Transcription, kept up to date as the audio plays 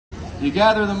You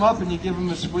gather them up and you give them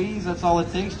a squeeze. That's all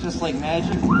it takes, just like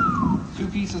magic. 2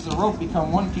 pieces of rope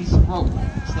become 1 piece of rope.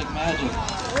 It's like magic.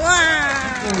 Wow!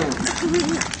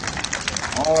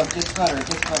 Oh, it gets better, it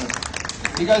gets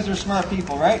better. You guys are smart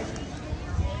people, right?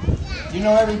 You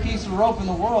know every piece of rope in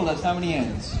the world has how many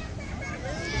ends?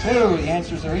 2. The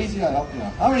answers are easy. I'll help you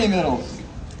out. How many middles?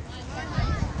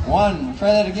 1.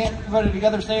 Try that again. Everybody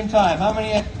together, same time. How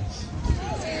many ends?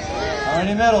 How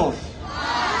many middles?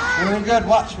 Very good.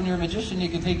 Watch. When you're a magician, you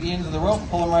can take the ends of the rope and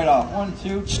pull them right off. 1,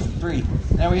 2, 3.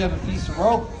 Now we have a piece of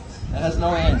rope that has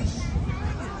no ends.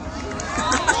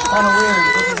 Kind of weird.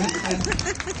 It doesn't make sense.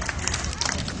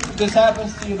 If this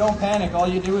happens to you, don't panic. All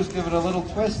you do is give it a little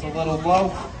twist, a little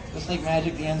blow. Just like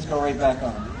magic, the ends go right back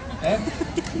on. Okay?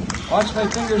 Watch my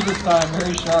fingers this time.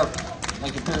 Very sharp.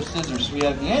 Like a pair of scissors. We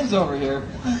have the ends over here.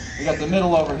 We got the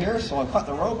middle over here. So I'll cut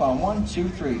the rope on 1, 2,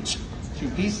 3. 2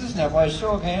 pieces. Now by a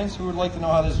show of hands, who would like to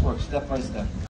know how this works step by step?